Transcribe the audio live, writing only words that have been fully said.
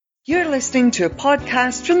You're listening to a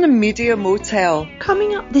podcast from the Media Motel.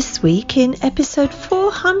 Coming up this week in episode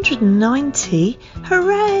 490,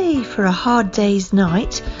 hooray for a hard day's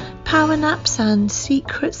night, power naps and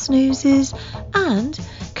secret snoozes, and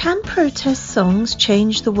can protest songs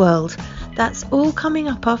change the world? That's all coming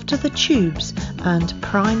up after the Tubes and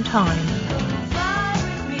Prime Time.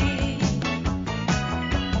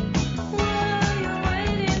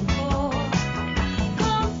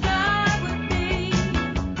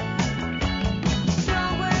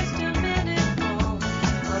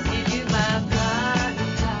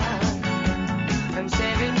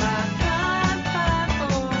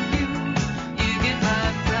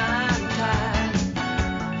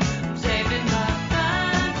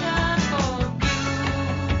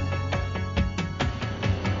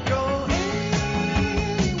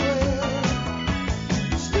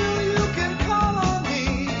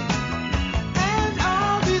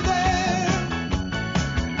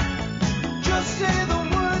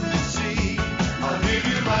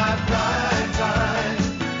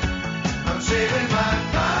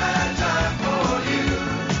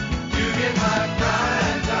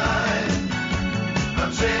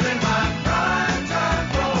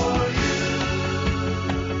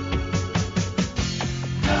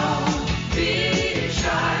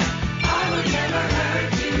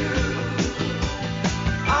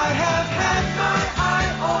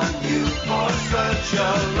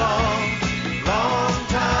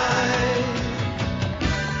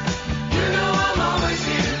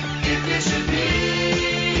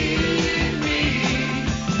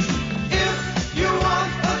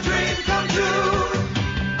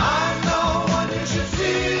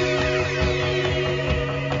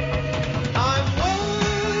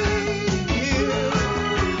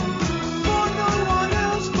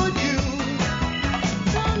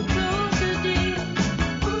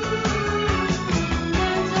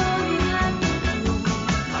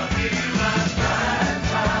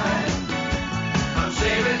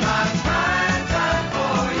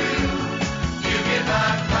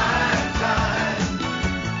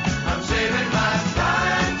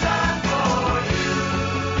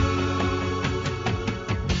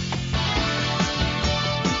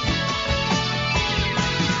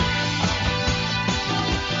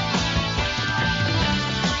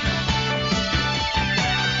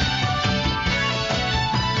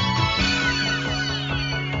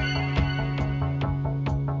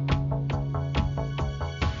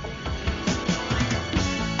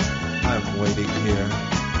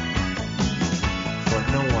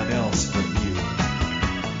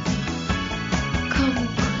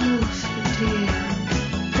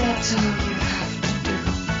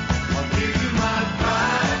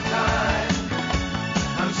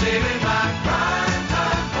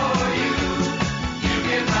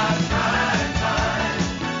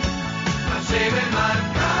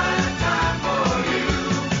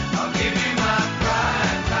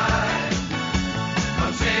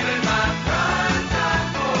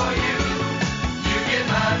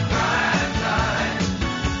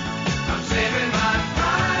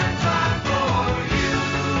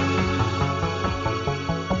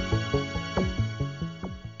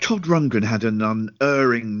 Todd Rundgren had an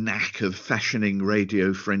unerring knack of fashioning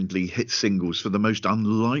radio-friendly hit singles for the most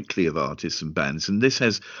unlikely of artists and bands, and this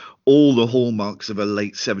has all the hallmarks of a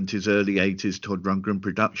late 70s, early 80s Todd Rundgren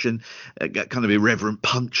production, kind of irreverent,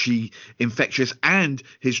 punchy, infectious, and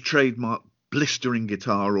his trademark blistering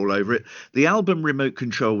guitar all over it. The album Remote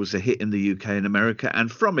Control was a hit in the UK and America,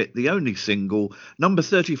 and from it, the only single, number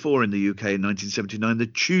 34 in the UK in 1979, The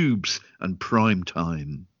Tubes and Prime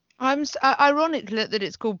Time. I'm ironic that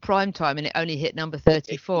it's called Prime Time and it only hit number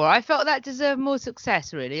 34. I felt that deserved more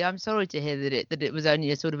success, really. I'm sorry to hear that it was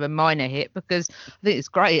only a sort of a minor hit, because I think it's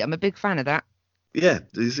great. I'm a big fan of that. Yeah,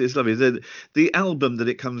 it's lovely. The album that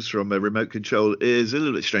it comes from, Remote Control, is a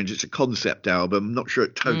little bit strange. It's a concept album. I'm not sure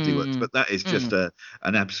it totally works, but that is just an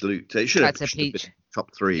absolute... It should have been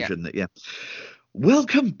top three, shouldn't it? Yeah.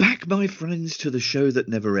 Welcome back, my friends, to the show that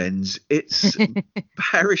never ends. It's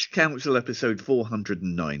Parish Counsel episode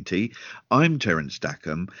 490. I'm Terence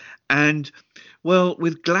Dackham. And, well,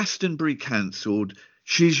 with Glastonbury cancelled,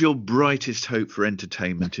 she's your brightest hope for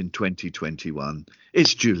entertainment in 2021.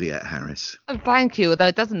 It's Juliet Harris. Oh, thank you.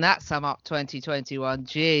 Although doesn't that sum up 2021?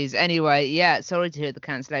 Jeez. Anyway, yeah, sorry to hear the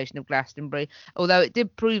cancellation of Glastonbury. Although it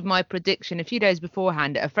did prove my prediction a few days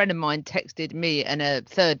beforehand. A friend of mine texted me and a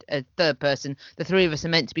third person. The three of us are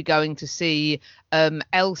meant to be going to see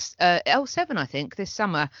L7, I think, this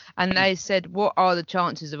summer. And they said, what are the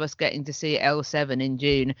chances of us getting to see L7 in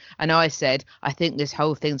June? And I said, I think this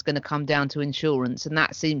whole thing's going to come down to insurance. And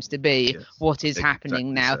that seems to be what is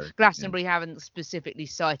happening now. So. Glastonbury haven't specifically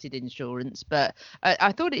cited insurance, but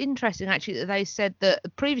I thought it interesting actually that they said that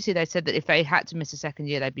previously they said that if they had to miss a second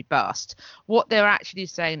year they'd be bust. What they're actually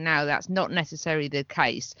saying now, that's not necessarily the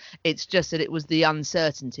case. It's just that it was the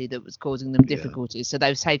uncertainty that was causing them difficulties. So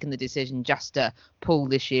they've taken the decision just to pull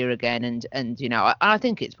this year again, and you know, I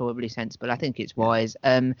think it's probably sensible. I think it's wise.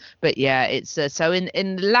 But yeah, it's so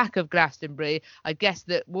in the lack of Glastonbury, I guess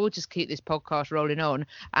that we'll just keep this podcast rolling on,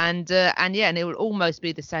 and it will almost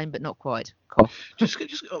be the same, but not quite. Cool. Just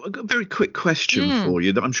a very quick question for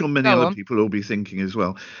you that I'm sure many other people will be thinking as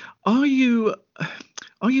well. Are you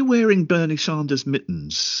wearing Bernie Sanders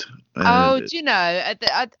mittens? Do you know?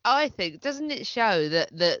 I think, doesn't it show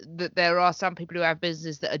that there are some people who have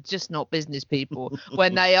business that are just not business people?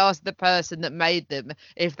 When they asked the person that made them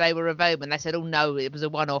if they were available, and they said, "Oh no, it was a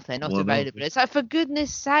one-off. They're not available." It's like, for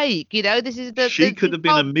goodness' sake, you know, this is she could have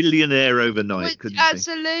been a millionaire overnight, couldn't she?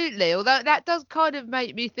 Absolutely. Although that does kind of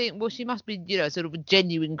make me think, well, she must be, you know, sort of a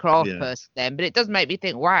genuine craft person then. But it does make me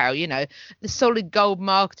think, wow, you know, the solid gold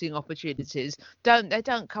marketing opportunities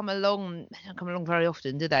don't come along very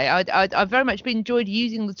often, do they? I've very much been enjoyed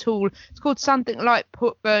using the tool. It's called something like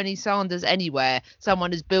Put Bernie Sanders Anywhere.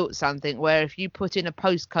 Someone has built something where if you put in a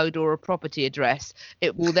postcode or a property address,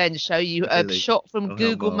 it will then show you a shot from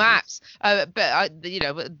Google Maps. But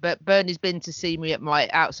Bernie's been to see me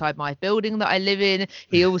outside my building that I live in.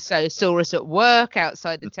 He also saw us at work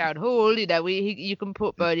outside the town hall. You know, you can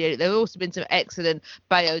put Bernie. There have also been some excellent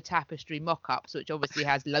Bayeux tapestry mock-ups, which obviously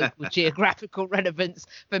has local geographical relevance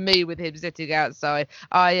for me with him sitting outside.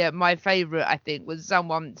 My favourite, I think, was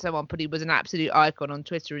someone put he was an absolute icon on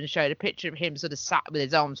Twitter and showed a picture of him sort of sat with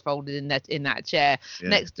his arms folded in that chair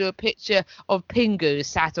next to a picture of Pingu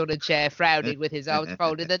sat on a chair frowning with his arms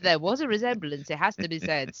folded. And there was a resemblance, it has to be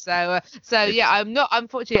said. So yeah,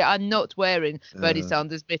 unfortunately I'm not wearing Bernie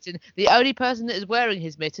Sanders' mitten. The only person that is wearing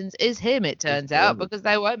his mittens is him, it turns out, because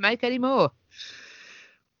they won't make any more.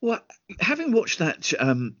 Well, having watched that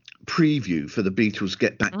preview for the Beatles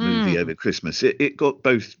Get Back movie over Christmas, it got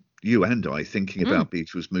both you and I thinking about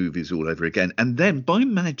Beatles movies all over again. And then by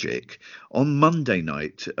magic, on Monday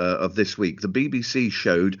night of this week, the BBC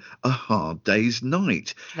showed A Hard Day's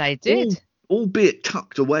Night. They did. Albeit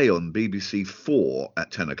tucked away on BBC 4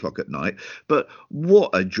 at 10 o'clock at night. But what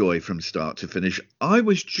a joy from start to finish. I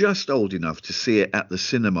was just old enough to see it at the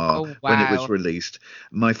cinema when it was released.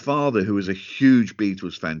 My father, who was a huge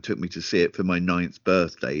Beatles fan, took me to see it for my 9th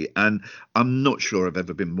birthday. And I'm not sure I've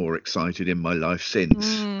ever been more excited in my life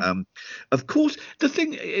since. Of course, the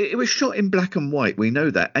thing, it was shot in black and white. We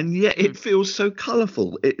know that. And yet it feels so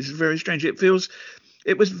colourful. It's very strange.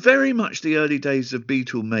 It was very much the early days of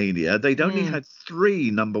Beatlemania. They'd only had 3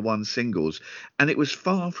 #1 singles, and it was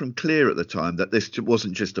far from clear at the time that this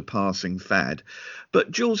wasn't just a passing fad. But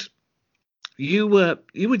Jules, you were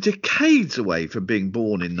decades away from being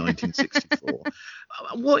born in 1964.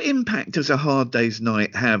 What impact does A Hard Day's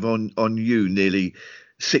Night have on you nearly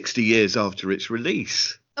 60 years after its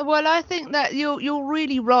release? Well, I think that you're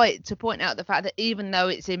really right to point out the fact that even though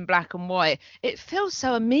it's in black and white, it feels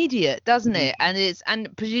so immediate, doesn't it?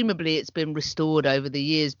 And presumably it's been restored over the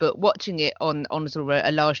years. But watching it on sort of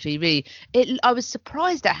a large TV, I was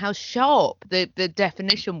surprised at how sharp the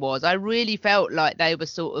definition was. I really felt like they were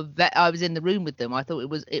sort of I was in the room with them. I thought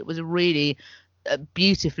it was really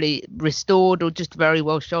beautifully restored, or just very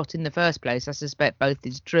well shot in the first place. I suspect both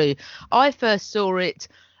is true. I first saw it.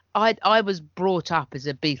 I was brought up as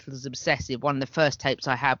a Beatles obsessive. One of the first tapes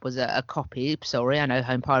I had was a copy. Sorry, I know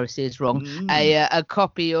home piracy is wrong. A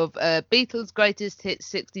copy of Beatles Greatest Hits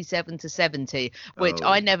 67 to 70, which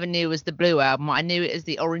I never knew was the blue album. I knew it as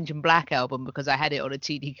the orange and black album because I had it on a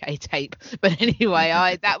TDK tape. But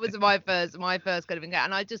anyway, that was my first kind of thing.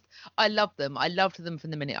 And I loved them. I loved them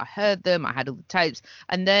from the minute I heard them. I had all the tapes,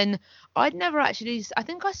 and then I'd never actually. I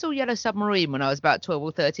think I saw Yellow Submarine when I was about 12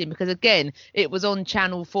 or 13 because again it was on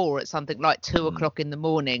Channel 4 at something like 2 o'clock in the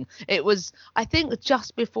morning. It was, I think,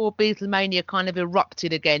 just before Beatlemania kind of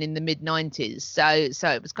erupted again in the mid-90s. So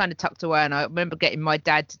it was kind of tucked away, and I remember getting my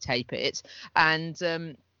dad to tape it. And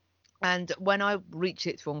when I reached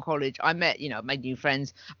sixth form college, I made new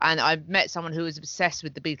friends, and I met someone who was obsessed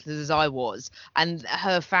with the Beatles as I was, and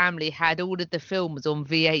her family had all of the films on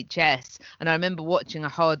VHS. And I remember watching A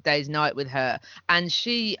Hard Day's Night with her, and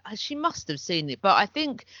she must have seen it, but I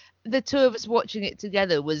think the two of us watching it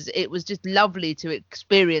together it was just lovely to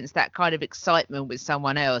experience that kind of excitement with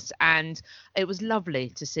someone else, and it was lovely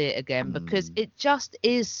to see it again because it just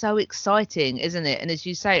is so exciting, isn't it? And as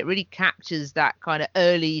you say, it really captures that kind of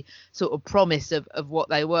early sort of promise of what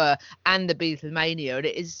they were and the Beatlemania, and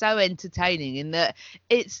it is so entertaining in that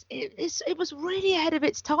it was really ahead of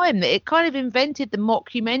its time, that it kind of invented the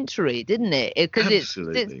mockumentary, didn't it? Because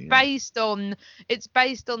it's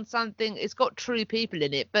based on something, it's got true people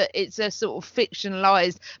in it, but it's a sort of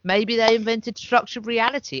fictionalized, maybe they invented structured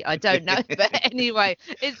reality, I don't know. But anyway,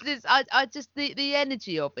 it's this, I just, the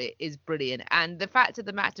energy of it is brilliant, and the fact of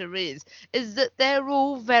the matter is that they're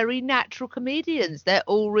all very natural comedians. They're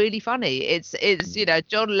all really funny. It's you know,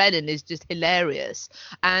 John Lennon is just hilarious,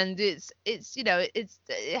 and it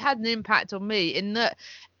had an impact on me in that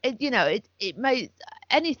it made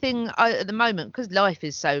anything at the moment, because life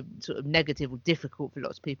is so sort of negative or difficult for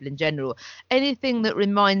lots of people in general, anything that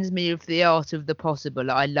reminds me of the art of the possible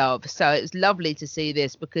I love. So it's lovely to see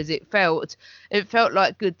this, because it felt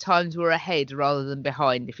like good times were ahead rather than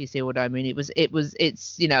behind, if you see what I mean.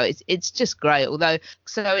 It's just great. Although,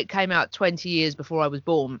 so it came out 20 years before I was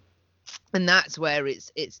born, and that's where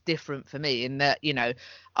it's different for me, in that, you know,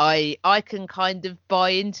 I can kind of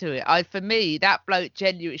buy into it. For me, that bloke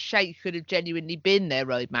Shake could have genuinely been their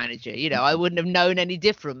road manager. You know, I wouldn't have known any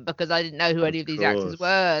different, because I didn't know who any of these actors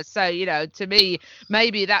were. So, you know, to me,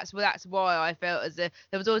 maybe that's why I felt there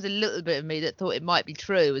was always a little bit of me that thought it might be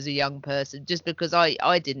true as a young person, just because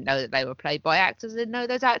I didn't know that they were played by actors. I didn't know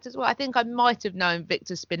those actors were. I think I might have known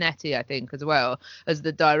Victor Spinetti, I think, as well, as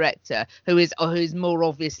the director, who's more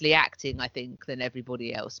obviously acting, I think, than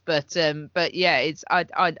everybody else. But yeah,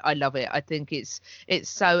 I love it. I think it's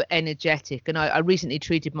so energetic, and I recently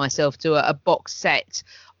treated myself to a box set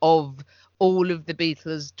of all of the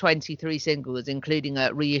Beatles' 23 singles, including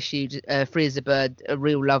a reissued Free as a Bird, a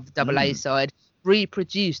Real Love double A side,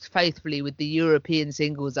 reproduced faithfully with the European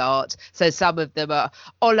singles art. So some of them are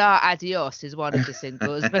Hola Adios is one of the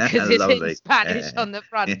singles, because it's in Spanish on the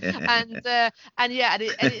front. And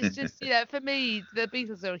it's just, you know, for me, the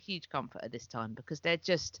Beatles are a huge comfort at this time, because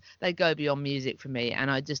they go beyond music for me, and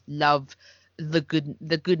I just love the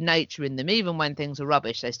good nature in them. Even when things are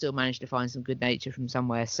rubbish, they still manage to find some good nature from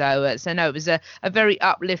somewhere. So no, it was a very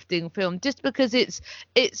uplifting film, just because it's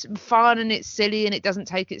fun and it's silly and it doesn't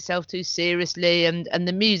take itself too seriously, and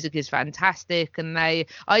the music is fantastic, and I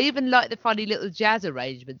even like the funny little jazz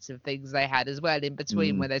arrangements of things they had as well in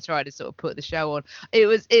between, where they try to sort of put the show on. It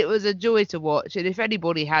was a joy to watch, and if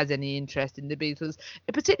anybody has any interest in the Beatles,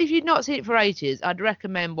 particularly if you've not seen it for ages, I'd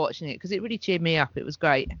recommend watching it, because it really cheered me up. It was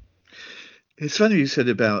great. It's funny you said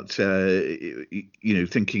about,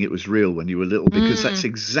 thinking it was real when you were little, because that's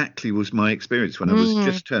exactly was my experience when I was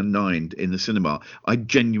just turned 9 in the cinema. I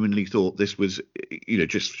genuinely thought this was,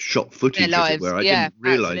 just shot footage, as it were. I didn't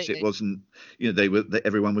realise it wasn't,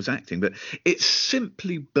 everyone was acting, but it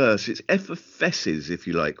simply bursts. It's effervesces, if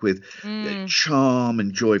you like, with charm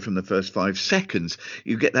and joy from the first 5 seconds.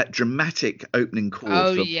 You get that dramatic opening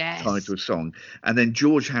chorus of the title song, and then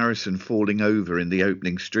George Harrison falling over in the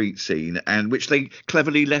opening street scene, and which they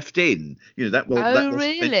cleverly left in. That wasn't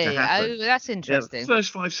meant to happen. That's interesting. The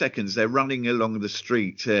first 5 seconds, they're running along the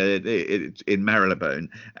street in Marylebone,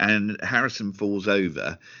 and Harrison falls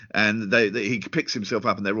over, and he picks himself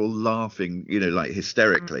up, and they're all laughing, like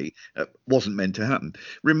hysterically. Wasn't meant to happen.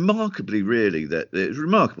 Remarkably, really, that it's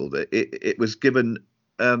remarkable that it was given.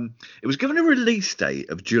 It was given a release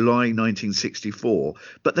date of July 1964,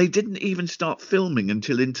 but they didn't even start filming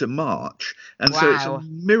until into March. And so it's a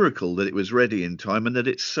miracle that it was ready in time and that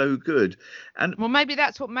it's so good. And well, maybe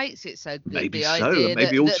that's what makes it so good. Maybe so. And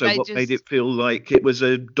maybe also what made it feel like it was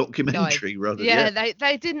a documentary rather. Yeah,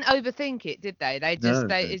 they didn't overthink it, did they?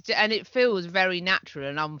 And it feels very natural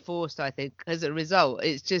and unforced, I think, as a result.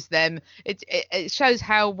 It's just them. It shows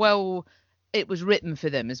how well it was written for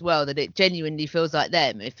them as well, that it genuinely feels like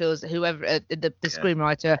them. It feels whoever the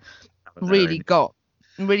screenwriter really got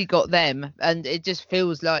them, and it just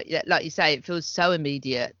feels like you say, it feels so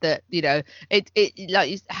immediate that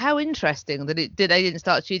how interesting that they didn't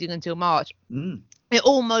start shooting until March. It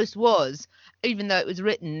almost was, even though it was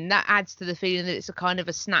written. That adds to the feeling that it's a kind of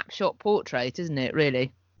a snapshot portrait, isn't it,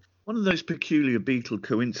 really? One of those peculiar Beatle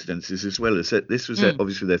coincidences as well is that this was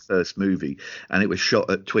obviously their first movie, and it was shot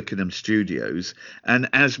at Twickenham Studios, and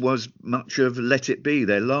as was much of Let It Be,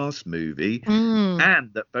 their last movie,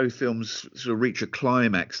 and that both films sort of reach a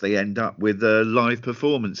climax. They end up with live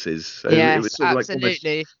performances. So yes, it was sort of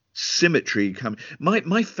absolutely. Like symmetry coming.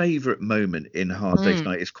 My favourite moment in Hard Day's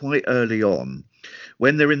Night is quite early on,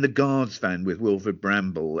 when they're in the guards van with Wilford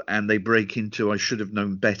Bramble and they break into I Should Have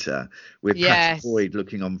Known Better with Patrick Boyd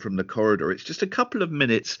looking on from the corridor. It's just a couple of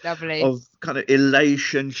minutes of kind of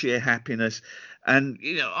elation, sheer happiness. And,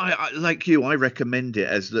 you know, I like you, I recommend it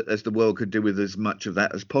as the world could do with as much of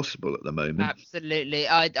that as possible at the moment. Absolutely.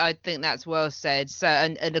 I think that's well said. So,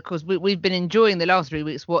 and of course, we've been enjoying the last 3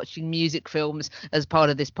 weeks watching music films as part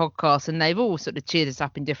of this podcast, and they've all sort of cheered us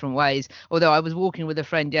up in different ways. Although I was walking with a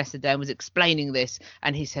friend yesterday and was explaining this,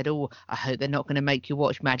 and he said, "Oh, I hope they're not going to make you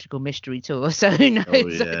watch Magical Mystery Tour." So who knows?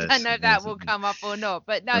 I don't know if that will come up or not.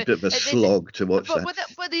 But no, a bit of a slog to watch that.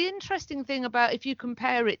 But the interesting thing about, if you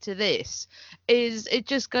compare it to this, is it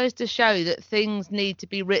just goes to show that things need to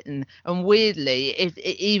be written. And weirdly,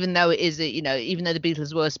 even though even though the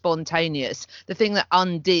Beatles were spontaneous, the thing that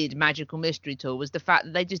undid Magical Mystery Tour was the fact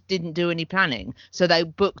that they just didn't do any planning. So they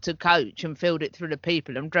booked a coach and filled it through the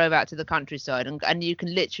people and drove out to the countryside, and you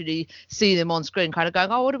can literally see them on screen kind of going,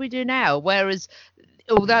 "Oh, what do we do now?" Whereas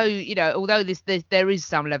although there is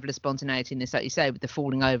some level of spontaneity in this, like you say, with the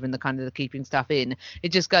falling over and the kind of the keeping stuff in, it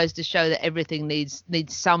just goes to show that everything needs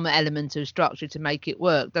some element of structure to make it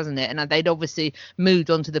work, doesn't it? And they'd obviously moved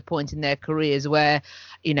on to the point in their careers where,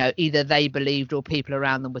 you know, either they believed or people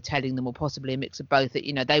around them were telling them, or possibly a mix of both, that,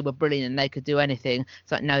 you know, they were brilliant and they could do anything.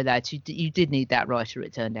 It's like, no, lads, you did need that writer,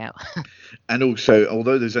 it turned out. And also,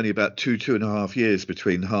 although there's only about 2.5 years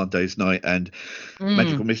between Hard Day's Night and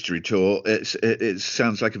Magical Mystery Tour, it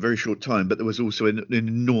sounds like a very short time, but there was also an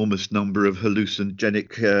enormous number of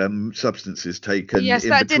hallucinogenic substances taken. Yes, in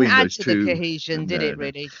that between didn't add those to two. the cohesion, did it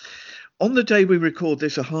really? On the day we record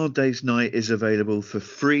this, A Hard Day's Night is available for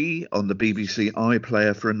free on the BBC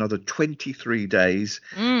iPlayer for another 23 days.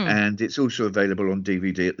 And it's also available on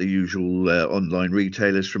DVD at the usual online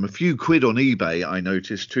retailers, from a few quid on eBay, I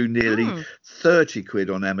noticed, to nearly 30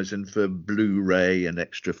 quid on Amazon for Blu-ray and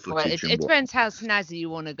extra footage. Well, it depends how snazzy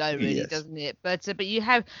you want to go, really, doesn't it? But you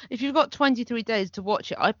have, if you've got 23 days to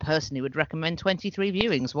watch it, I personally would recommend 23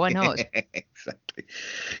 viewings. Why not? Exactly.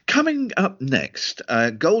 Coming up next,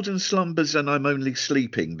 Golden Slumbers and I'm Only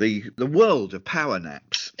Sleeping, the world of power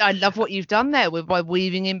naps. I love what you've done there by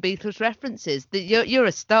weaving in Beatles references. You're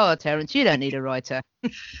a star, Terence. You don't need a writer.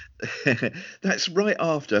 That's right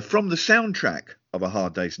after, from the soundtrack of A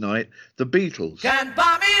Hard Day's Night, the Beatles. Can't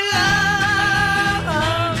buy me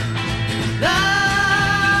love,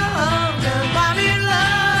 can't buy me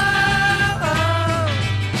love.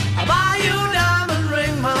 I'll buy you a diamond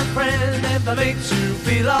ring, my friend, if that makes you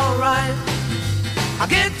feel alright. I'll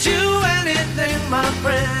get you anything, my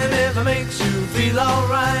friend, if it makes you feel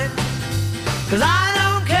alright. 'Cause I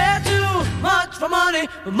don't care too much for money,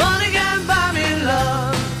 but money can buy me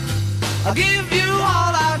love. I'll give you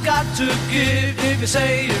all I've got to give if you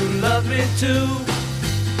say you love me too.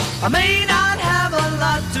 I may not have a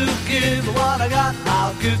lot to give, but what I got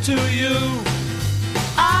I'll give to you.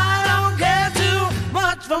 I don't care too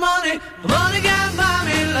much for money, but money can buy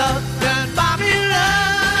me love, can buy me love.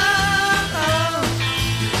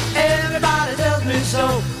 Everybody tells me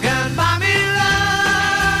so, can buy me love.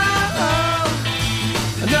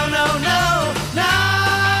 No, no, no, no.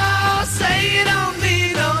 Say you don't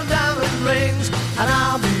need no diamond rings and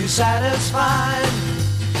I'll be satisfied.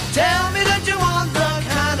 Tell me that you want the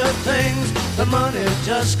kind of things that money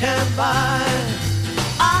just can't buy.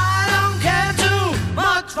 I don't care too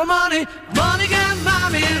much for money, money can buy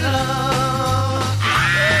me love.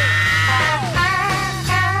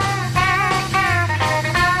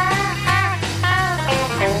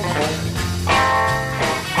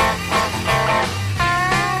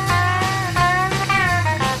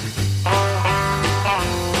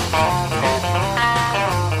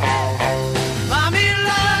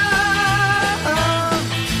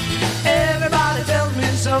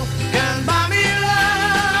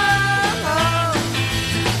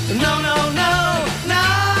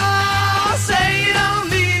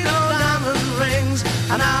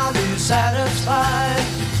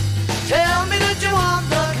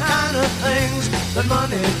 That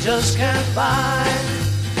money just can't buy.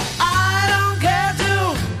 I don't care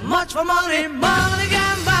too much for money, money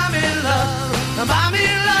can buy me love, buy me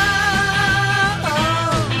love,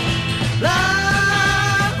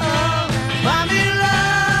 love, buy me love.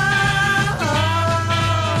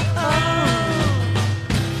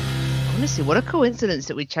 Honestly, what a coincidence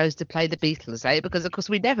that we chose to play the Beatles, eh? Because of course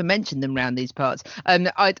we never mentioned them around these parts.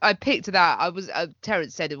 I picked that. I was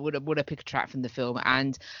Terence said would I pick a track from the film,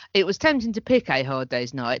 and it was tempting to pick A Hard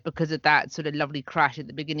Day's Night because of that sort of lovely crash at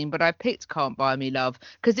the beginning. But I picked Can't Buy Me Love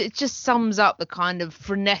because it just sums up the kind of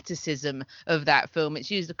freneticism of that film.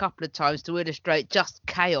 It's used a couple of times to illustrate just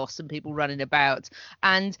chaos and people running about,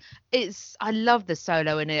 and I love the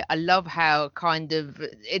solo in it. I love how kind of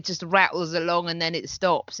it just rattles along and then it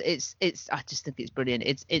stops. I just think it's brilliant.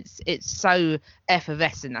 It's so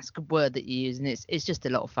effervescent. That's a good word that you use, and it's just a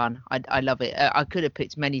lot of fun. I love it. I could have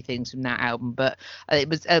picked many things from that album, but it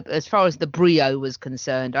was as far as the brio was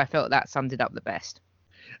concerned, I felt that summed it up the best.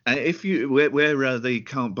 If you where the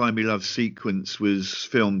Can't Buy Me Love sequence was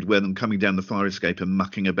filmed, where them coming down the fire escape and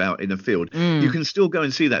mucking about in a field, you can still go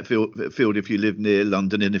and see that field if you live near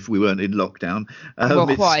London and if we weren't in lockdown.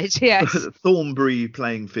 Quite, yes. Thornbury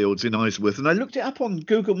playing fields in Isleworth, and I looked it up on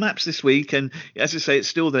Google Maps this week, and as I say, it's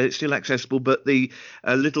still there, it's still accessible, but the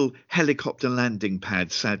little helicopter landing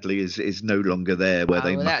pad sadly is no longer there, where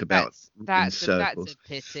they muck about in circles. That's a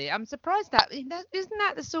pity. I'm surprised isn't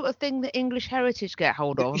that the sort of thing that English Heritage get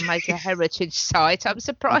hold of and make a heritage site. I'm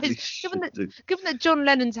surprised, given that John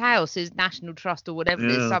Lennon's house is National Trust or whatever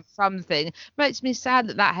it is, something. Makes me sad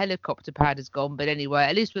that helicopter pad has gone. But anyway,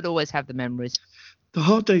 at least we'll always have the memories. The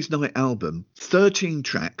Hard Day's Night album, 13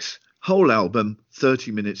 tracks, whole album,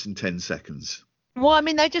 30 minutes and 10 seconds. Well, I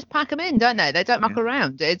mean, they just pack them in, don't they? They don't muck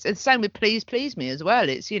around. It's the same with Please Please Me as well.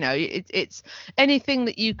 It's, it's anything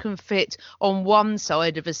that you can fit on one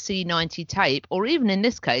side of a C90 tape, or even in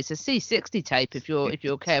this case, a C60 tape, if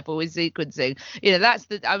you're careful with sequencing.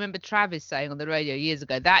 I remember Travis saying on the radio years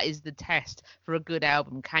ago, that is the test for a good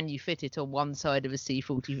album. Can you fit it on one side of a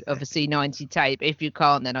C90 tape? If you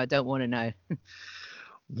can't, then I don't want to know.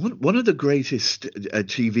 One of the greatest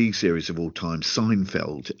TV series of all time,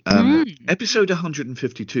 Seinfeld, episode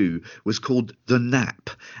 152 was called The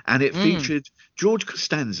Nap, and it featured George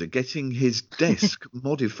Costanza getting his desk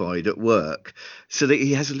modified at work so that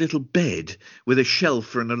he has a little bed with a shelf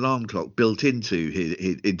for an alarm clock built into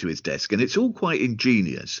his desk, and it's all quite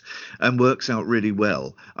ingenious and works out really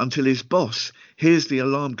well until his boss hears the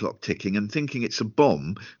alarm clock ticking and, thinking it's a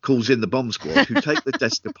bomb, calls in the bomb squad, who take the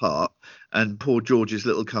desk apart, and poor George's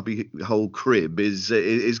little cubby-hole crib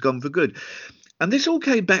is gone for good. And this all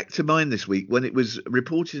came back to mind this week when it was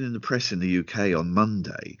reported in the press in the UK on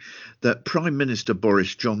Monday that Prime Minister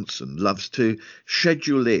Boris Johnson loves to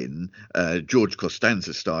schedule in, George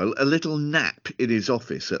Costanza style, a little nap in his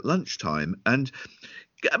office at lunchtime. And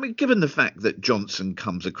I mean, given the fact that Johnson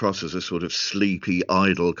comes across as a sort of sleepy,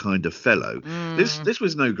 idle kind of fellow, this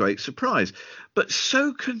was no great surprise. But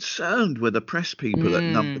so concerned were the press people at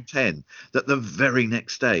Number 10 that the very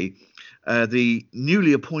next day, the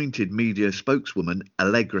newly appointed media spokeswoman,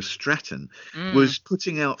 Allegra Stratton, was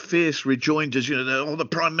putting out fierce rejoinders, the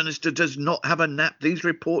Prime Minister does not have a nap. These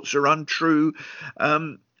reports are untrue.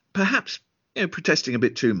 Perhaps protesting a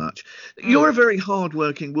bit too much. You're a very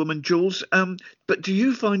hard-working woman, Jules, but do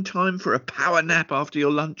you find time for a power nap after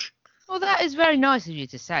your lunch? Well, that is very nice of you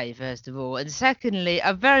to say, first of all. And secondly,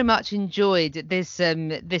 I very much enjoyed this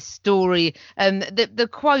story. The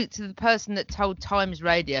quote to the person that told Times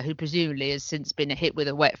Radio, who presumably has since been hit with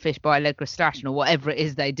a wet fish by Allegra Stratton or whatever it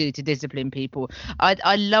is they do to discipline people.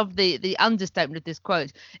 I love the understatement of this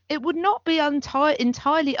quote. It would not be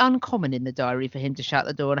entirely uncommon in the diary for him to shut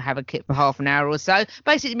the door and have a kip for half an hour or so.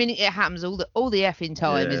 Basically meaning it happens all the effing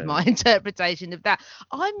time is my interpretation of that.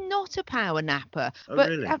 I'm not a power napper. But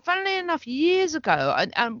really? Funnily enough, years ago,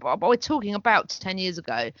 and we're talking about 10 years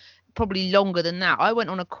ago, probably longer than that, I went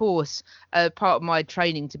on a course, part of my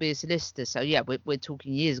training to be a solicitor. So yeah, we're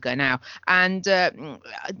talking years ago now, and I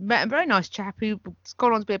met a very nice chap who's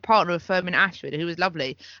gone on to be a partner of a firm in Ashford, who was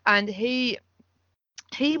lovely, and he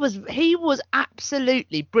was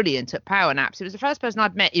absolutely brilliant at power naps. He was the first person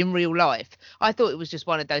I'd met in real life. I thought it was just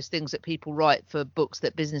one of those things that people write for books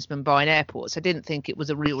that businessmen buy in airports. I didn't think it was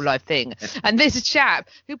a real life thing. And this chap,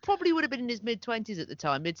 who probably would have been in his mid-20s at the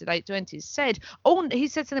time, mid to late 20s, he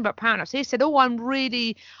said something about power naps. He said, they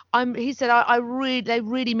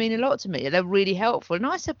really mean a lot to me. They're really helpful. And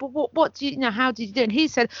I said, well, what do you, how did you do it? And he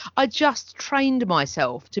said, I just trained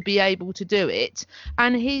myself to be able to do it.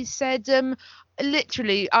 And he said,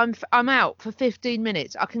 literally, I'm out for 15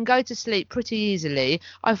 minutes. I can go to sleep pretty easily.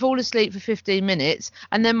 I fall asleep for 15 minutes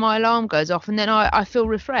and then my alarm goes off and then I feel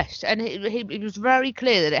refreshed. And he was very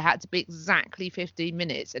clear that it had to be exactly 15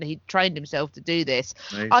 minutes, and he trained himself to do this.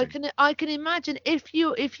 Amazing. I can imagine if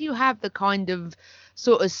you have the kind of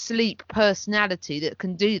sort of sleep personality that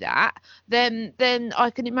can do that, then I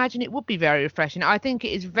can imagine it would be very refreshing. I think it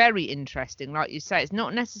is very interesting, like you say. It's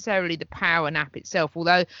not necessarily the power nap itself,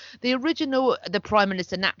 although the original The Prime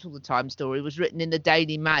Minister Napped All the Time story was written in the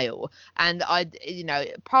Daily Mail, and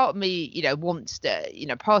part of me wants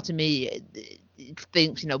to, part of me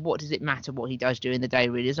thinks, what does it matter what he does during the day,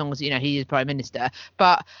 really, as long as he is Prime Minister.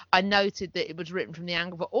 But I noted that it was written from the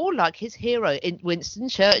angle of all like his hero in Winston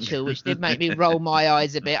Churchill, which did make me roll my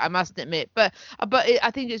eyes a bit, I must admit. But I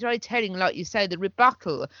think it's very telling, like you say,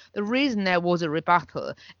 the reason there was a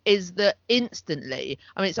rebuttal is that instantly,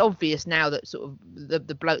 I mean, it's obvious now that sort of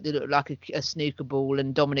the bloke that looked like a snooker ball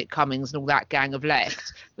and Dominic Cummings and all that gang have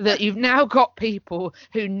left, that you've now got people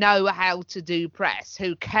who know how to do press,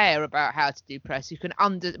 who care about how to do press, who can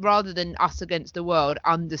rather than us against the world,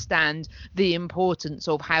 understand the importance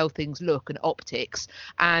of how things look and optics.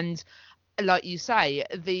 And like you say,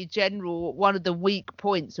 one of the weak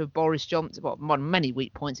points of Boris Johnson, well, many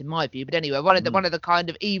weak points in my view, but anyway, one of the kind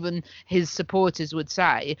of, even his supporters would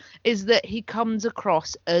say, is that he comes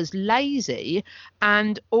across as lazy.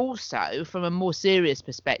 And also, from a more serious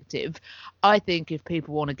perspective, I think if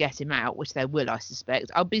people want to get him out, which they will, I suspect,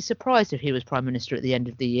 I'd be surprised if he was Prime Minister at the end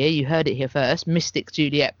of the year. You heard it here first. Mystic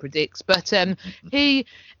Juliet predicts. But I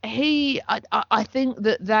think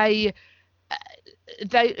that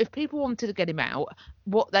if people wanted to get him out,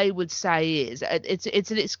 what they would say is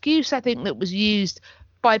it's an excuse, I think, that was used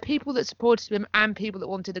by people that supported him and people that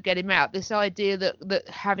wanted to get him out. This idea that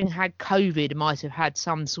having had COVID might have had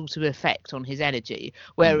some sort of effect on his energy.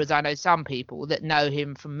 Whereas I know some people that know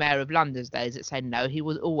him from Mayor of London's days that say no, he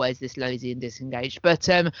was always this lazy and disengaged. But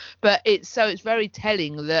it's very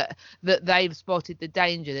telling that they've spotted the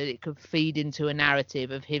danger that it could feed into a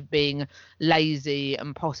narrative of him being lazy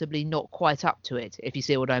and possibly not quite up to it, if you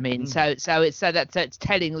see what I mean. So it's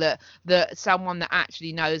telling that someone that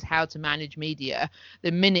actually knows how to manage media,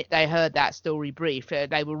 the minute they heard that story brief,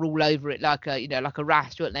 they were all over it like a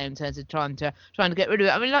rash, weren't they, in terms of trying to get rid of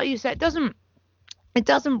it. I mean, like you said, it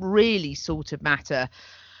doesn't really sort of matter.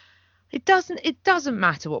 It doesn't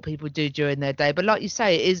matter what people do during their day, but like you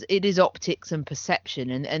say, it is optics and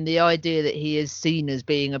perception, and the idea that he is seen as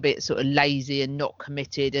being a bit sort of lazy and not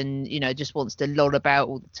committed and just wants to loll about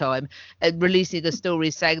all the time, and releasing a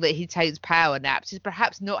story saying that he takes power naps is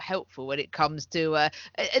perhaps not helpful when it comes to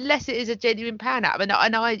unless it is a genuine power nap. And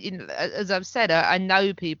I as I've said, I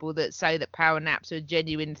know people that say that power naps are a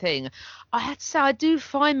genuine thing. I have to say, I do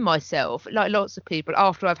find myself, like lots of people,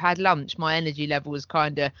 after I've had lunch, my energy level is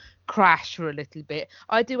kind of crash for a little bit.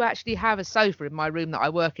 I do actually have a sofa in my room that I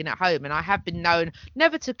work in at home, and I have been known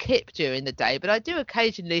never to kip during the day, but I do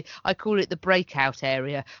occasionally, I call it the breakout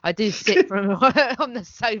area. I do sit on the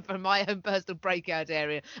sofa in my own personal breakout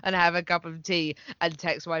area and have a cup of tea and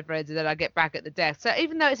text my friends, and then I get back at the desk. So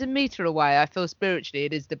even though it's a metre away, I feel spiritually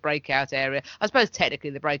it is the breakout area. I suppose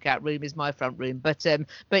technically the breakout room is my front room, but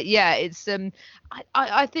yeah, it's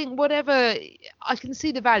I think whatever, I can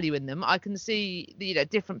see the value in them. I can see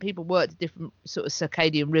different people work to different sort of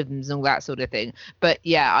circadian rhythms and all that sort of thing. But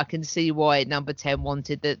yeah, I can see why Number 10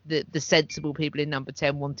 wanted the sensible people in Number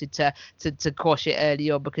 10 wanted to quash it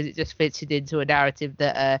early on, because it just fits it into a narrative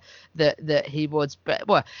that he was. But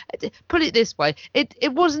well, put it this way,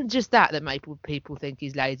 it wasn't just that made people think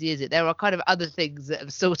he's lazy, is it? There are kind of other things that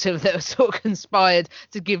have sort of conspired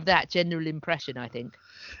to give that general impression, I think.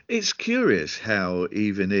 It's curious how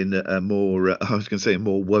even in a more, I was going to say a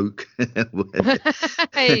more woke,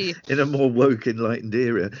 hey. in a more woke, enlightened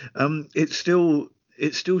era, it's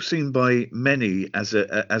still seen by many as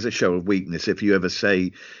a show of weakness if you ever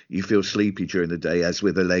say you feel sleepy during the day, as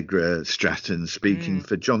with Allegra Stratton speaking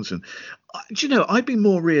for Johnson. Do you know, I'd be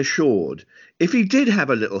more reassured if he did have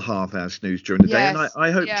a little half-hour snooze during the day, and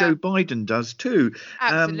I hope Joe Biden does too.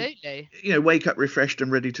 Absolutely. Wake up refreshed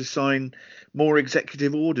and ready to sign more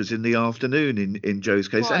executive orders in the afternoon in Joe's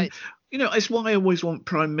case. Right. And it's why I always want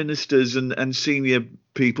prime ministers and senior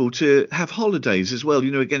people to have holidays as well,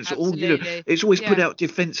 against Absolutely. all, it's always put out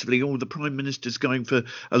defensively, all the prime ministers going for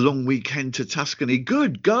a long weekend to Tuscany.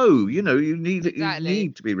 Good, go, you need Exactly. You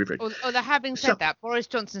need to be refreshed. Although having said that, Boris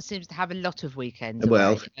Johnson seems to have a lot of weekends.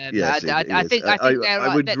 Well, away. Yes, I think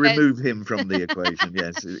I would remove him from the equation.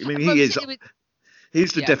 Yes, I mean he is.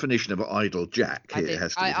 he's the definition of idle Jack.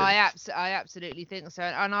 I absolutely think so,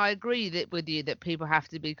 and I agree with you that people have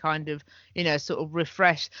to be kind of, sort of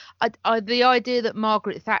refreshed. The idea that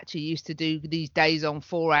Margaret Thatcher used to do these days on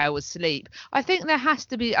 4 hours sleep, I think there has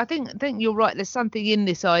to be. I think you're right. There's something in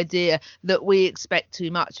this idea that we expect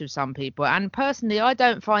too much of some people, and personally, I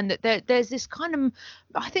don't find that there's this kind of,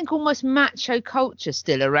 I think, almost macho culture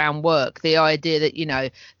still around work. The idea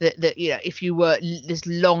that that if you work this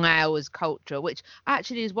long hours culture, which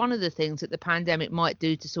actually is one of the things that the pandemic might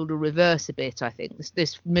do to sort of reverse a bit. I think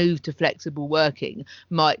this move to flexible working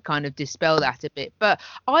might kind of dispel that a bit. But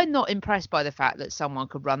I'm not impressed by the fact that someone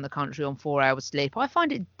could run the country on 4 hours sleep. I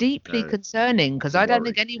find it deeply concerning, because I don't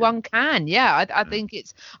think anyone can. I think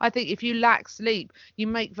if you lack sleep, you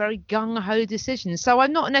make very gung-ho decisions. So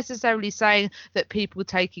I'm not necessarily saying that people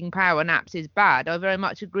taking power naps is bad. I very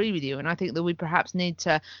much agree with you, and I think that we perhaps need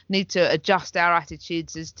to adjust our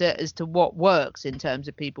attitudes as to what works in terms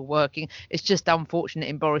of people working. It's just unfortunate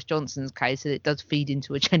in Boris Johnson's case that it does feed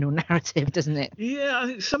into a general narrative, doesn't it? Yeah, I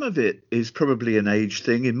think some of it is probably an age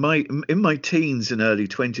thing. In my teens and early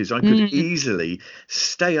 20s, I could easily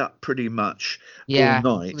stay up pretty much all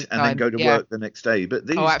night and then go to work the next day. But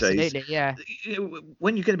these days,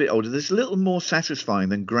 when you get a bit older, there's a little more satisfying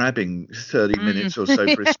than grabbing 30 minutes or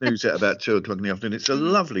so for a snooze at about 2 o'clock in the afternoon. It's a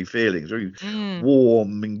lovely feeling. It's very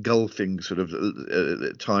warm, engulfing sort of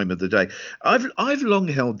time of the day. I've long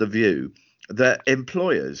held the view that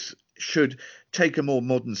employers should take a more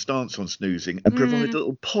modern stance on snoozing and provide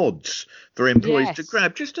little pods for employees to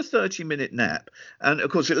grab, just a 30-minute nap. And of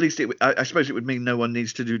course, at least I suppose it would mean no one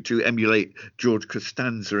needs to emulate George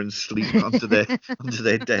Costanza and sleep under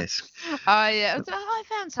their desk. I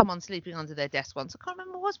found someone sleeping under their desk once. I can't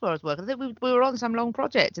remember where I was working. I think we were on some long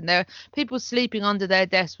project, and there people sleeping under their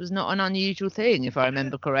desk was not an unusual thing, if I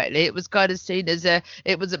remember correctly. It was kind of seen as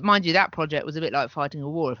mind you, that project was a bit like fighting a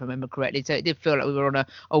war, if I remember correctly. So it did feel like we were on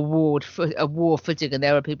a war footing, and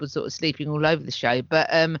there were people sort of sleeping all over the show. But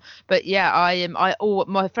yeah,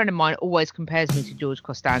 my friend of mine always compares me to George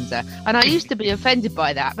Costanza, and I used to be offended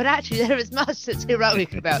by that, but actually there is much that's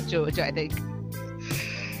heroic about George, I think.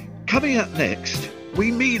 Coming up next,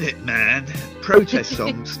 We Mean It, Man, protest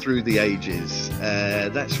songs through the ages.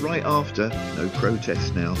 That's right after No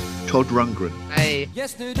Protest Now. Todd Rundgren. Hey.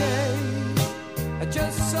 Yesterday, I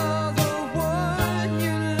just saw the one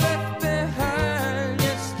you left behind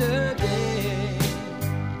yesterday.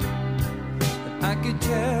 I could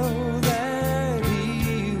tell that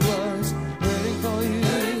he was waiting for you.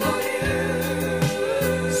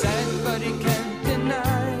 Sad, but he can't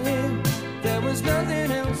deny it. There was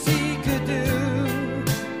nothing else he could do.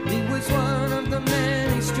 He was one of the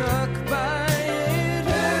many struck by it.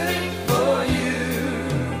 Waiting for you.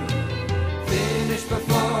 Finished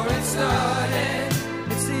before it started.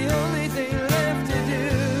 It's the only thing left to do.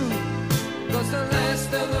 'Cause the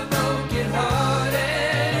last of the broken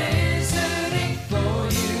hearted is hurting for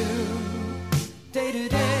you. Day to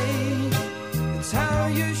day, it's how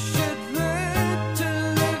you should learn to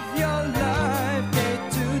live your life day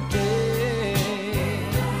to day.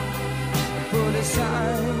 And put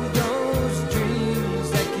aside those dreams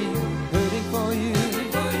that keep hurting for you.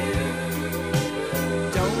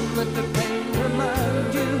 Don't let the pain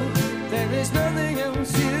remind you there is nothing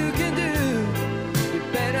else you can do. You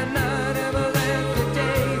better not ever let the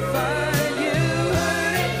day find you.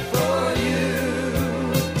 Hurting for you.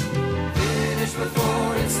 Finish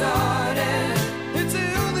before it started. It's the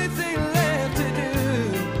only thing left to do.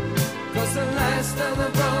 'Cause the last of the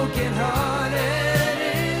broken hearted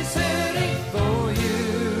is hurting for you.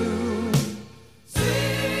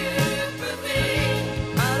 Sympathy.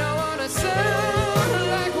 I don't wanna sound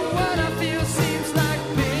like what I feel seems like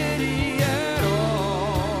pity at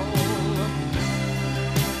all.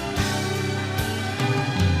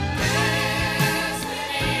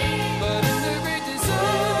 Destiny. But in the great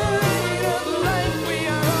design of life, we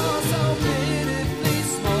are all so pitifully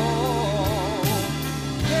small.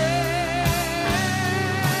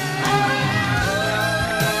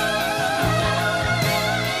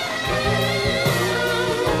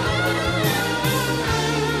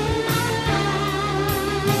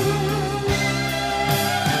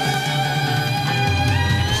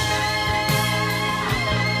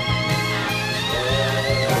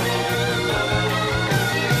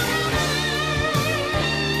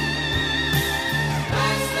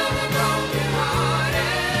 Last of the broken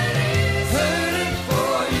hearted is hurting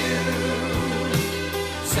for you.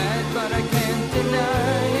 Sad, but I can't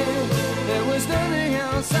deny it. There was nothing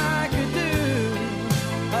else I could do.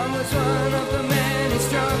 I was one of the many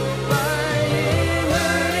struck by it.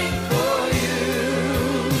 Hurting for you.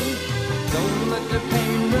 Don't let the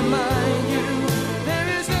pain remind you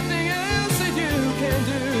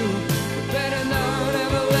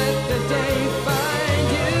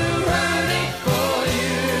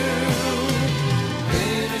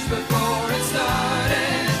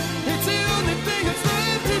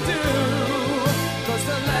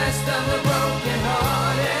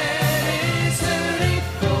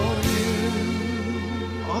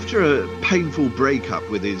after a painful breakup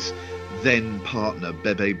with his then partner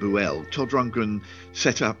Bebe Buell, Todd Rundgren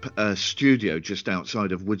set up a studio just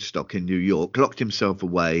outside of Woodstock in New York, locked himself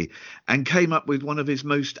away, and came up with one of his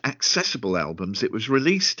most accessible albums. It was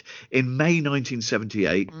released in May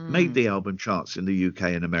 1978, made the album charts in the UK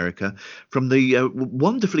and America, from the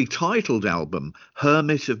wonderfully titled album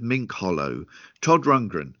Hermit of Mink Hollow, Todd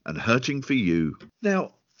Rundgren and Hurting for You.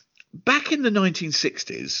 Now, back in the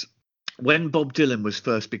 1960s, when Bob Dylan was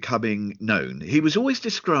first becoming known, he was always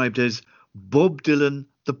described as Bob Dylan,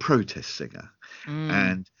 the protest singer.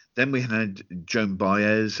 And then we had Joan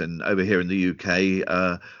Baez, and over here in the UK,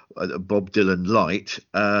 Bob Dylan Light,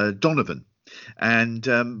 Donovan. And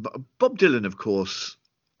Bob Dylan, of course,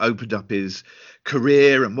 opened up his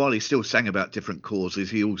career, and while he still sang about different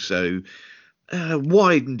causes, he also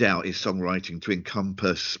widened out his songwriting to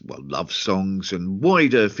encompass, well, love songs and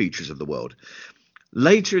wider features of the world.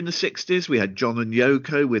 Later in the 60s, we had John and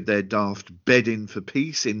Yoko with their daft Bedding for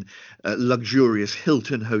Peace in luxurious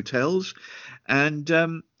Hilton hotels. And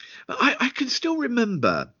I can still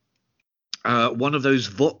remember one of those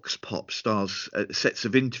Vox Pop stars sets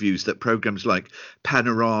of interviews that programs like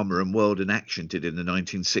Panorama and World in Action did in the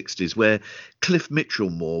 1960s, where Cliff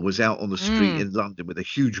Mitchell-Moore was out on the street in London with a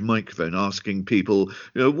huge microphone asking people,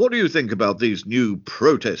 what do you think about these new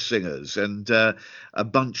protest singers? And a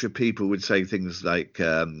bunch of people would say things like,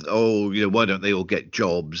 why don't they all get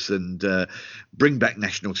jobs, and bring back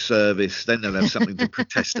national service, then they'll have something to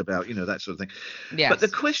protest about, that sort of thing. Yes. But the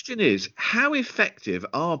question is, how effective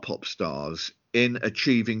are pop stars in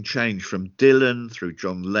achieving change, from Dylan through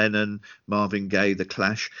John Lennon, Marvin Gaye, The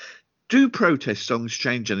Clash? Do protest songs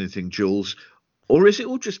change anything, Jules, or is it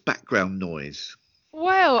all just background noise?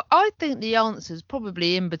 Well, I think the answer is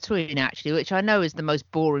probably in between, actually, which I know is the most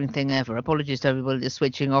boring thing ever. Apologies to everybody that's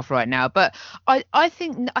switching off right now, but I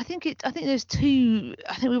think there's two.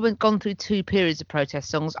 I think we've gone through two periods of protest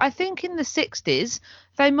songs. I think in the 60s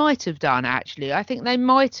they might have done, actually. I think they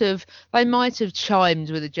might have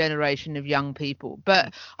chimed with a generation of young people,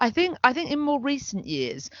 but I think in more recent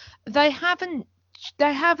years they haven't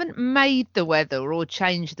made the weather or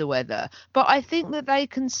changed the weather, but I think that they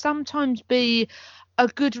can sometimes be a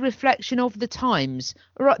good reflection of the times,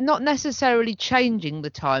 not necessarily changing the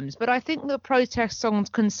times, but I think that protest songs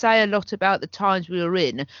can say a lot about the times we were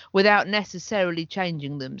in without necessarily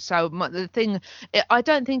changing them. So I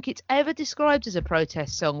don't think it's ever described as a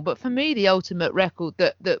protest song, but for me the ultimate record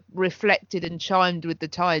that reflected and chimed with the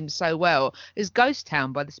times so well is Ghost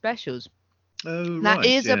Town by the Specials. Oh, that right.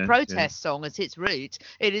 is a protest song at its root.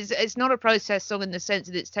 It's not a protest song in the sense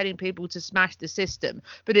that it's telling people to smash the system,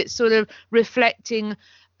 but it's sort of reflecting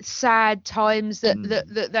sad times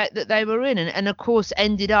that they were in, and of course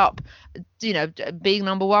ended up being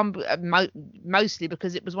number one mostly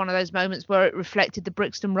because it was one of those moments where it reflected the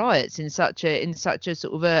Brixton riots in such a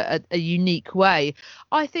sort of a unique way.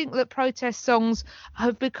 I think that protest songs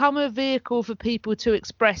have become a vehicle for people to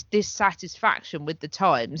express dissatisfaction with the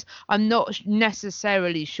times. I'm not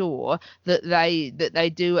necessarily sure that they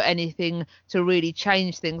do anything to really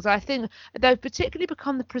change things. I think they've particularly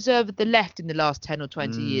become the preserve of the left in the last 10 or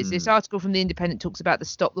 20 years. This article from The Independent talks about the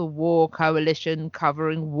Stop the War Coalition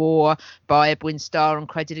covering war by Edwin Starr and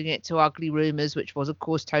crediting it to Ugly Rumours, which was of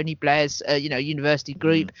course Tony Blair's university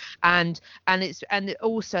group, and it's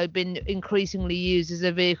also been increasingly used as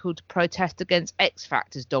a vehicle to protest against X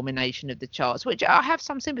Factor's domination of the charts, which I have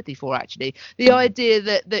some sympathy for, actually. The idea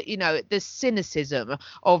that the cynicism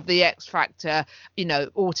of the X Factor,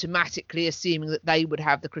 automatically assuming that they would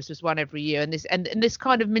have the Christmas one every year, and this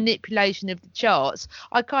kind of manipulation of the charts,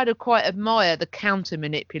 I kind of quite admire the counter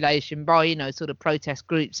manipulation by sort of protest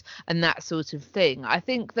groups and that sort of thing. I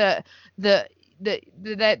think that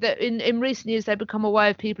in recent years they've become a way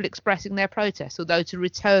of people expressing their protests. Although, to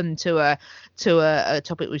return to a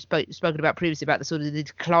topic we've spoken about previously about the sort of the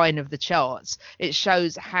decline of the charts, it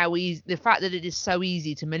shows how easy the fact that it is so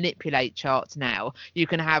easy to manipulate charts now. You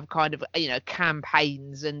can have kind of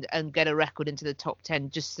campaigns and get a record into the top 10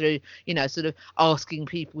 just through sort of asking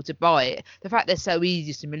people to buy it. The fact they're so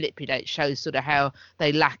easy to manipulate shows sort of how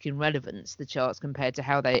they lack in relevance, the charts, compared to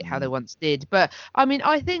how they once did. But I mean,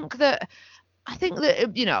 I think that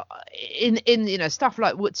in stuff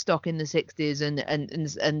like Woodstock in the 60s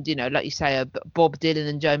and like you say, Bob Dylan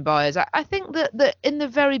and Joan Baez, I think that in the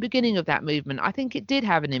very beginning of that movement, I think it did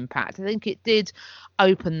have an impact. I think it did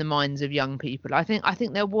open the minds of young people. I think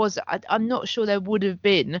there was, I'm not sure there would have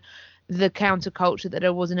been the counterculture that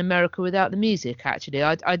there was in America without the music. Actually,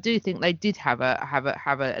 I do think they did have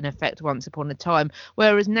an effect once upon a time,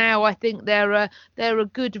 whereas now I think they're a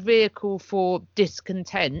good vehicle for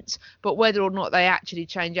discontent, but whether or not they actually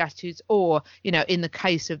change attitudes, or in the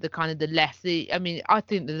case of the kind of the left, I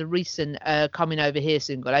think that the recent Coming Over Here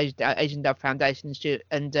single, Asian Dub Foundation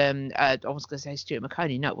and I was going to say Stuart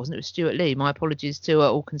McConey, no it wasn't, it was Stuart Lee, my apologies to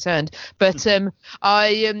all concerned, but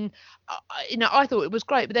I thought it was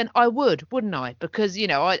great, but then I wouldn't I? Because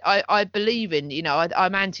I believe in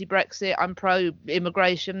I'm anti-Brexit, I'm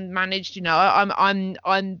pro-immigration managed,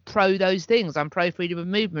 I'm pro those things, I'm pro freedom of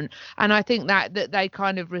movement, and I think that they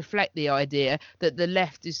kind of reflect the idea that the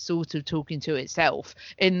left is sort of talking to itself,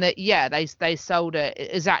 in that they sold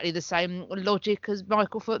exactly the same logic as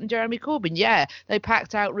Michael Foot and Jeremy Corbyn. They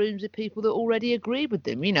packed out rooms with people that already agreed with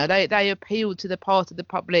them. They appealed to the part of the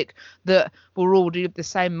public that were already of the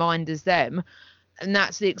same mind as them, and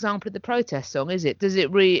that's the example of the protest song, is it? Does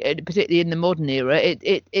it particularly in the modern era,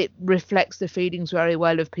 it reflects the feelings very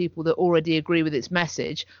well of people that already agree with its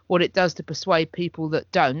message. What it does to persuade people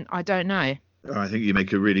that don't, I don't know. I think you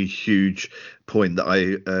make a really huge point that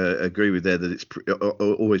I agree with there, that it's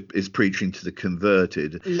always is preaching to the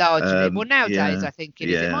converted. Largely. Well, nowadays I think it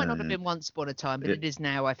is. It might not have been once upon a time, but it is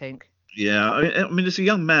now, I think. Yeah, I mean, as a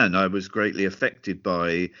young man, I was greatly affected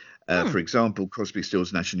by, for example, Crosby,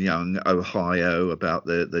 Stills, Nash and Young, Ohio, about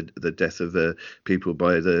the death of people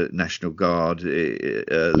by the National Guard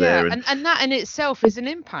there. And that in itself is an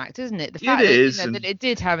impact, isn't it? The fact that it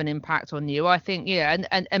did have an impact on you, I think,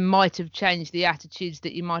 and might have changed the attitudes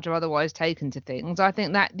that you might have otherwise taken to things. I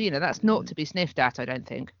think that, that's not to be sniffed at, I don't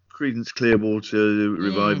think. Creedence Clearwater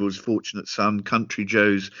Revival's Fortunate Son, Country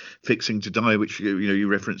Joe's Fixing to Die, which you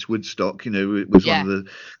referenced Woodstock, was one of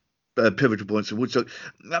the pivotal points of Woodstock.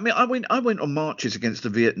 I mean, I went on marches against the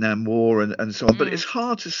Vietnam War and so on, but it's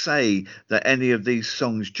hard to say that any of these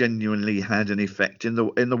songs genuinely had an effect in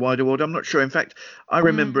the wider world. I'm not sure. In fact, I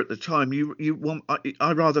remember at the time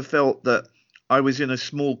I rather felt that I was in a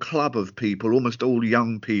small club of people, almost all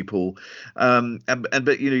young people, but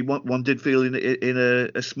one did feel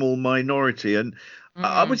in a small minority, and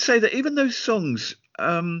I would say that even those songs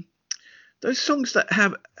that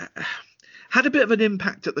have had a bit of an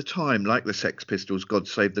impact at the time, like the Sex Pistols' "God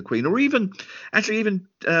Save the Queen," or even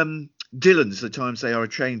Dylan's "The Times They Are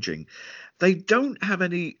Changing," they don't have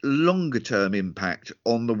any longer term impact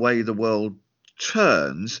on the way the world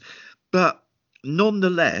turns, but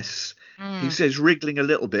nonetheless. He says, wriggling a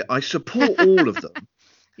little bit, I support all of them.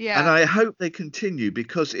 And I hope they continue,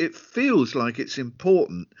 because it feels like it's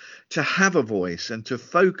important to have a voice and to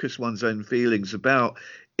focus one's own feelings about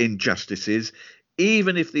injustices,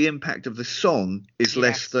 even if the impact of the song is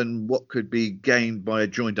less than what could be gained by a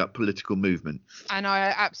joined up political movement. And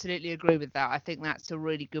I absolutely agree with that. I think that's a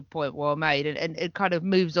really good point, well made, and it kind of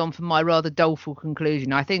moves on from my rather doleful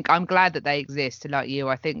conclusion. I think I'm glad that they exist, like you.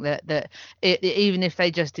 I think that even if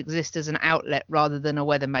they just exist as an outlet rather than a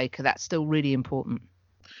weather maker, that's still really important.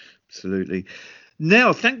 Absolutely.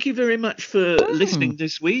 Now, thank you very much for listening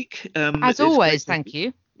this week. As always, thank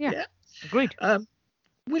you. Yeah. Agreed.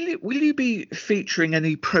 Will you be featuring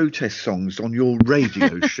any protest songs on your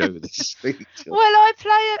radio show this week? Well,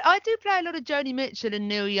 I do play a lot of Joni Mitchell and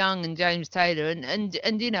Neil Young and James Taylor, and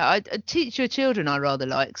I Teach Your Children I rather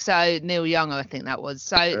like. So Neil Young, I think that was.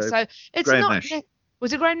 So it's Graham not. Nash.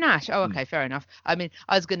 Was it Graham Nash? Oh, okay, fair enough. I mean,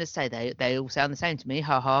 I was going to say they all sound the same to me,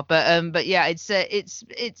 haha. But yeah, it's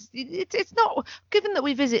not. Given that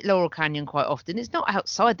we visit Laurel Canyon quite often, it's not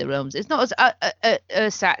outside the realms. It's not as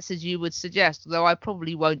ersatz as you would suggest. Though I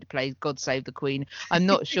probably won't play "God Save the Queen." I'm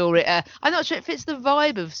not sure it. I'm not sure it fits the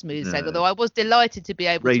vibe of Smooth Sailing. Although I was delighted to be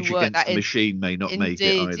able Rage to work Against that the in. Machine may not make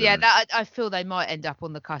it either. Yeah, I feel they might end up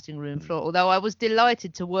on the cutting room floor. Although I was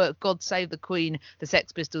delighted to work "God Save the Queen," the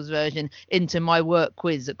Sex Pistols version, into my work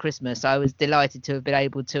quiz at Christmas. I was delighted to have been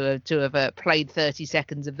able to have played 30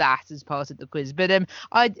 seconds of that as part of the quiz. But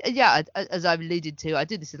as I've alluded to, I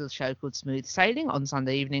do this little show called Smooth Sailing on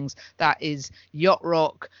Sunday evenings. That is yacht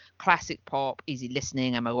rock, classic pop, easy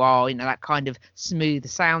listening, MOR, that kind of smooth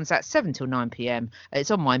sounds. That's 7 till 9 p.m.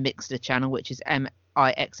 It's on my Mixler channel, which is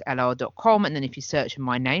mixlr.com, and then if you search for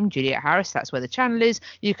my name, Juliet Harris, that's where the channel is.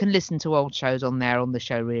 You can listen to old shows on there on the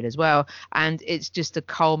show reel as well, and it's just a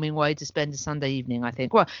calming way to spend a Sunday evening, I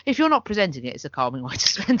think. Well, if you're not presenting it, it's a calming way to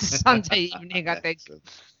spend a Sunday evening, I think.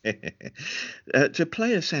 To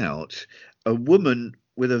play us out, a woman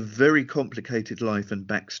with a very complicated life and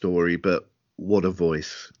backstory, but what a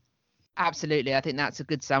voice. Absolutely. I think that's a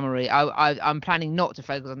good summary. I'm planning not to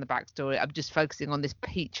focus on the backstory. I'm just focusing on this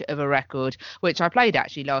peach of a record, which I played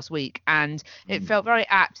actually last week. And it felt very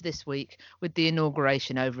apt this week with the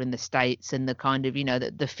inauguration over in the States and the kind of,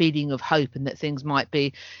 the feeling of hope and that things might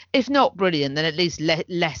be, if not brilliant, then at least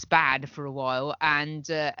less bad for a while. And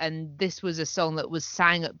this was a song that was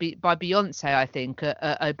sang by Beyonce, I think,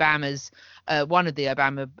 at Obama's one of the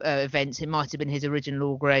Obama events. It might have been his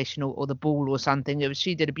original inauguration or the ball or something.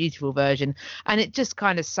 She did a beautiful version, and it just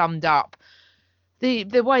kind of summed up the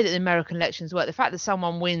way that the American elections work. The fact that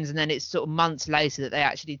someone wins and then it's sort of months later that they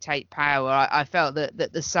actually take power. I felt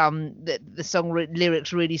that the song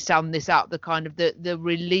lyrics really summed this up. The kind of the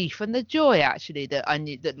relief and the joy actually that I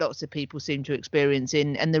knew that lots of people seem to experience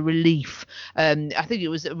and the relief. I think it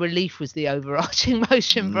was relief was the overarching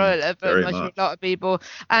motion for a lot of people.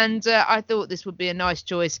 And I thought this would be a nice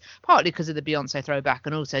choice, partly because of the Beyonce throwback,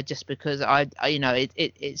 and also just because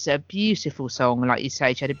it's a beautiful song. Like you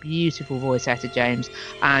say, she had a beautiful voice, Etta James.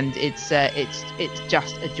 And it's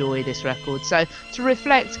just a joy, this record. So to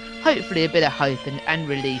reflect, hopefully a bit of hope and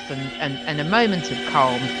relief and a moment of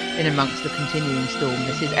calm in amongst the continuing storm.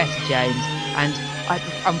 This is Etta James, and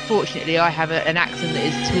unfortunately I have an accent that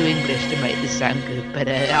is too English to make this sound good, but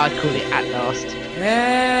I call it At Last.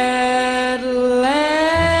 At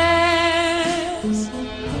last,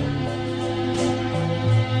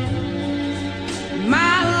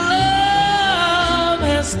 my love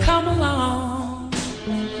has come along.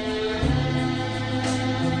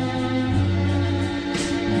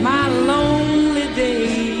 My lonely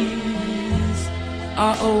days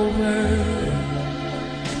are over,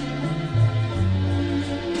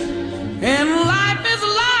 and life is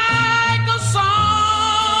like a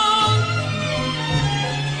song.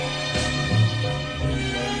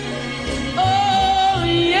 Oh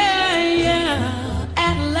yeah, yeah,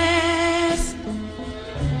 at last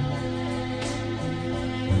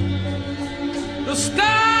the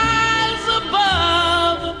skies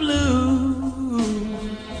above the blue.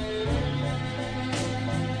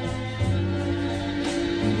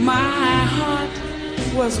 My heart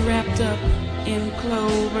was wrapped up in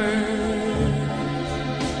clover.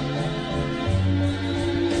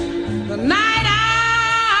 The night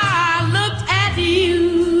I looked at you,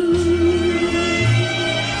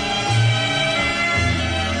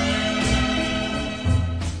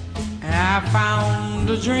 I found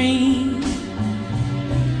a dream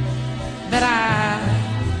that I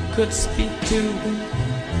could speak to,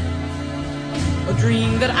 a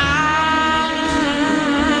dream that I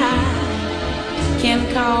can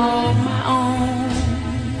call my own.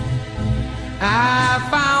 I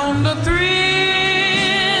found a thrill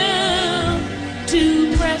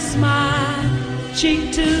to press my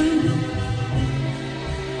cheek to,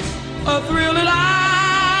 a thrill that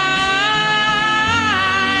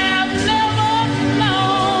I've never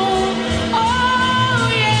known. Oh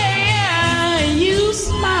yeah, yeah, you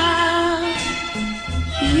smile.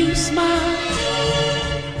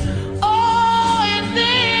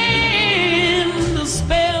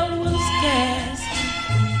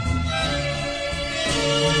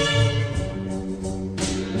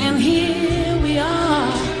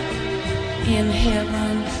 In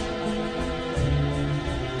heaven,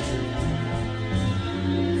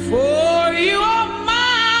 for you are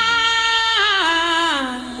mine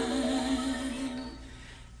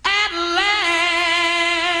at last.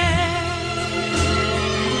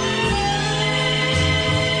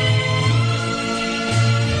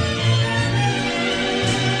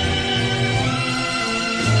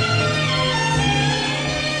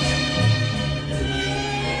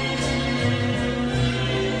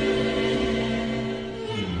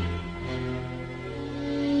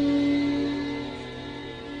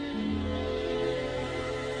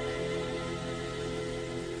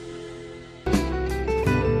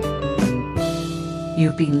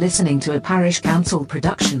 You've been listening to a Parish Counsel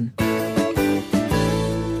production.